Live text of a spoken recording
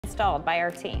installed by our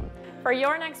team. For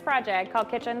your next project, call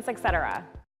Kitchens, etc.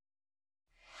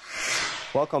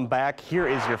 Welcome back. Here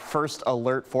is your first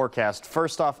alert forecast.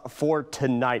 First off, for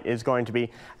tonight is going to be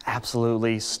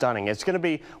absolutely stunning. It's going to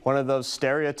be one of those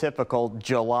stereotypical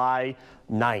July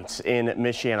nights in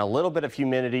Michigan. A little bit of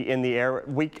humidity in the air.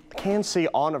 We can see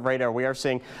on radar, we are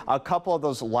seeing a couple of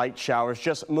those light showers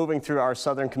just moving through our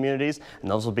southern communities, and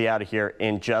those will be out of here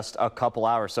in just a couple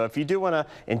hours. So if you do want to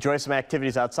enjoy some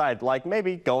activities outside, like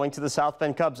maybe going to the South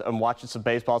Bend Cubs and watching some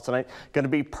baseball tonight, going to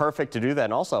be perfect to do that.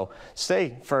 And also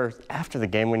stay for after the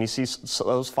game when you see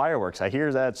those fireworks. I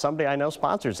hear that somebody I know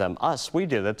sponsors them. Us, we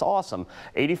do. That's awesome.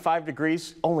 85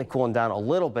 degrees, only cooling down a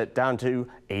little bit down to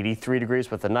 83 degrees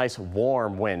with a nice warm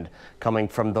wind coming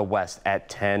from the west at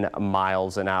 10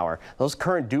 miles an hour. Those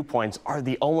current dew points are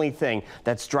the only thing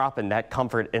that's dropping that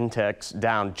comfort index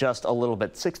down just a little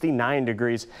bit. 69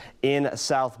 degrees in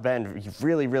South Bend. You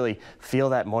really feel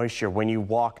that moisture when you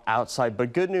walk outside.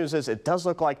 But good news is it does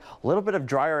look like a little bit of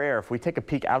drier air. If we take a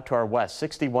peek out to our west,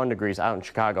 61 degrees out in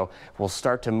Chicago, we'll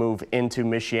start to move into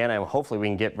Michigan, and hopefully we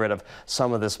can get rid of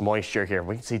some of this moisture here.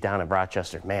 We can see down in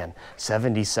Rochester, man,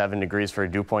 77 degrees for a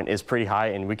dew point is pretty high,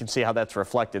 and we can see how that's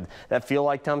reflected. That feel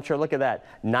like temperature, look at that,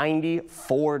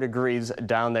 94 degrees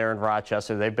down there in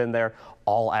Rochester. They've been there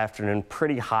all afternoon.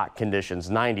 Pretty hot conditions.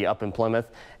 90 up in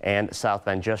Plymouth, and South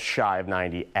Bend just shy of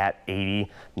 90 at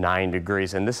 89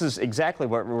 degrees. And this is exactly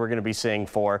what we're going to be seeing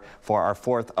for our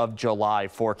 4th of July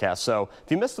forecast. So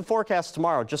if you missed the forecast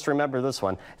tomorrow, just remember this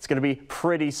one. It's going to be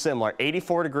pretty similar.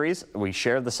 84 degrees. We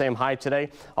share the same high today.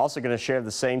 Also going to share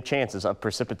the same chances of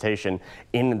precipitation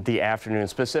in the afternoon,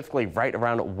 specifically right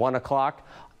around 1 o'clock.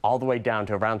 All the way down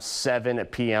to around 7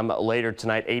 p.m. later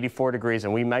tonight, 84 degrees,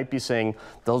 and we might be seeing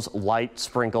those light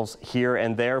sprinkles here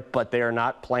and there, but they are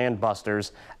not planned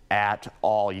busters at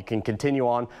all. You can continue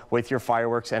on with your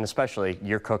fireworks and especially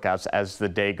your cookouts as the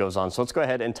day goes on. So let's go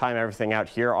ahead and time everything out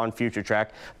here on Future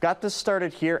Track. Got this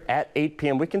started here at 8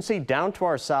 p.m. We can see down to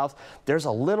our south, there's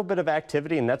a little bit of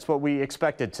activity, and that's what we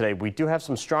expected today. We do have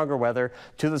some stronger weather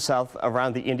to the south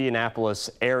around the Indianapolis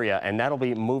area, and that'll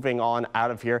be moving on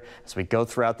out of here as we go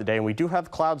throughout the day. And we do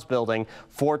have clouds building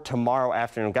for tomorrow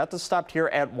afternoon. Got this stopped here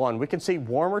at 1. We can see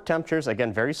warmer temperatures,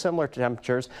 again, very similar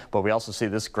temperatures, but we also see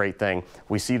this great thing.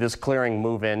 We see this clearing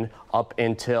move in up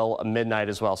until midnight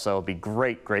as well. So it'll be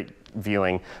great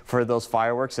viewing for those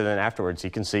fireworks. And then afterwards,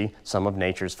 you can see some of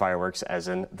nature's fireworks, as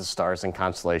in the stars and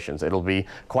constellations. It'll be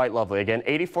quite lovely. Again,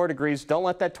 84 degrees. Don't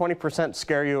let that 20%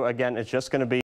 scare you. Again, it's just going to be